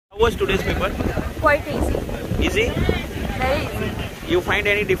Was today's paper? Quite easy. Easy? Very easy. You find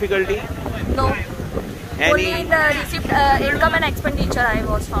any difficulty? No. Only Any in the receipt, income and expenditure I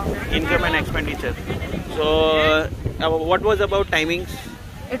was found. income and expenditure. So, what was about timings?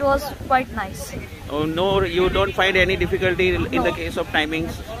 It was quite nice. Oh, no, you don't find any difficulty in No. the case of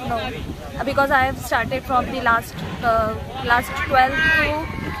timings? No, because I have started from the last 12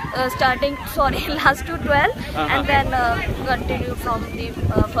 to last to 12, and then continue from the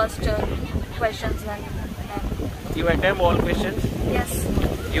first questions and You attempt all questions? yes,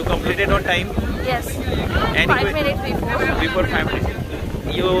 You completed on time? yes. Any 5 minutes before. Before 5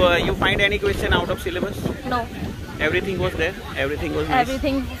 minutes. You find any question out of syllabus? No, Everything was there? Everything was nice?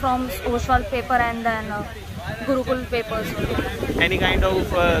 everything from Oswald paper and then Gurukul papers. Any kind of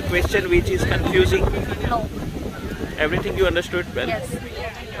question which is confusing? No, Everything you understood well? yes.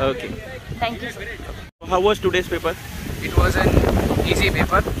 Okay. Thank you, sir. How was today's paper? It was an easy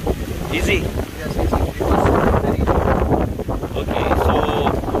paper. Easy? Yes, easy. It was very easy. Okay,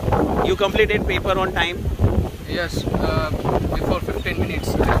 so you completed paper on time? Yes, before 15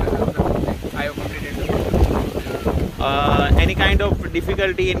 minutes I have completed the paper. Any kind of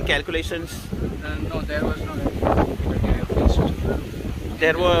difficulty in calculations? No, there was no difficulty I faced.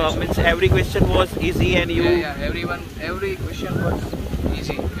 There were, means every question was easy and you... Yeah, every question was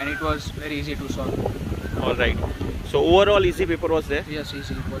easy and it was very easy to solve. Alright. So overall easy paper was there? Yes,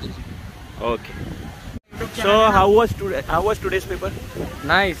 easy, it was easy. Okay. So how was today's paper?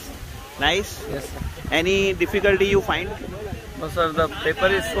 Nice. Nice? Yes, sir. Any difficulty you find? No, sir, the paper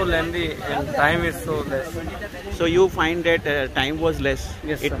is so lengthy and time is so less. So you find that time was less?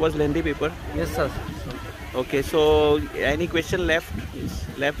 Yes, It sir. was lengthy paper? Yes, sir. Okay, so any question left?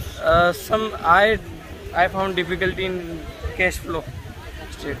 I found difficulty in cash flow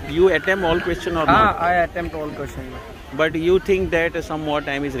statement. You attempt all question or not? I attempt all questions. But you think that some more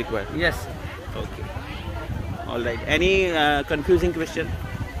time is required? Yes. Okay. Alright. Any confusing question?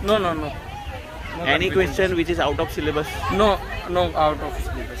 No. Any question which is out of syllabus? No, out of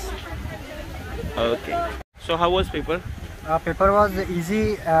syllabus. Okay. So how was paper? Paper was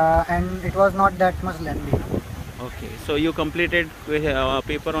easy and it was not that much lengthy. Okay. So you completed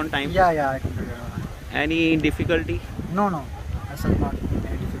paper on time? Yeah, I completed. Any difficulty? No, that's not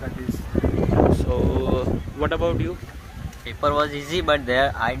any difficulties. So what about you? Paper was easy, but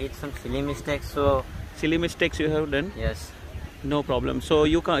there I did some silly mistakes. So Silly mistakes you have done? yes, No problem. So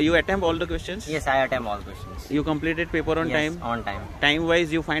you attempt all the questions? yes, I attempt all questions. You completed paper on yes, time? on time. Time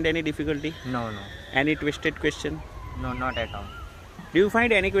wise you find any difficulty? No, Any twisted question? not at all. Do you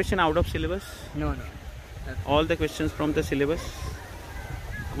find any question out of syllabus? No. All the questions from the syllabus?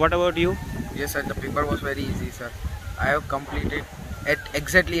 What about you? Yes, sir, the paper was very easy, sir. I have completed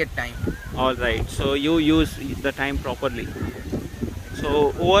exactly at time. Alright, so you use the time properly.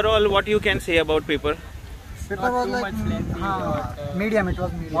 So overall what you can say about paper? Paper was like medium. It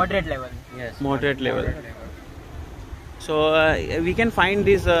was medium. Moderate level. Yes. Moderate level. So we can find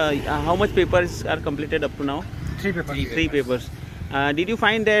this, how much papers are completed up to now? 3 papers. Three papers. Did you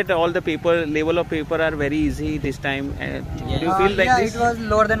find that all the level of paper are very easy this time? Do you feel like this? It was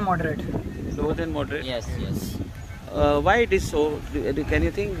lower than moderate. Lower than moderate? Yes. Why it is so? Can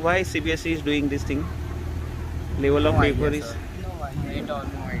you think why CBSE is doing this thing? Level of paper is... No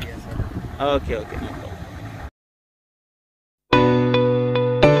idea, sir. Okay.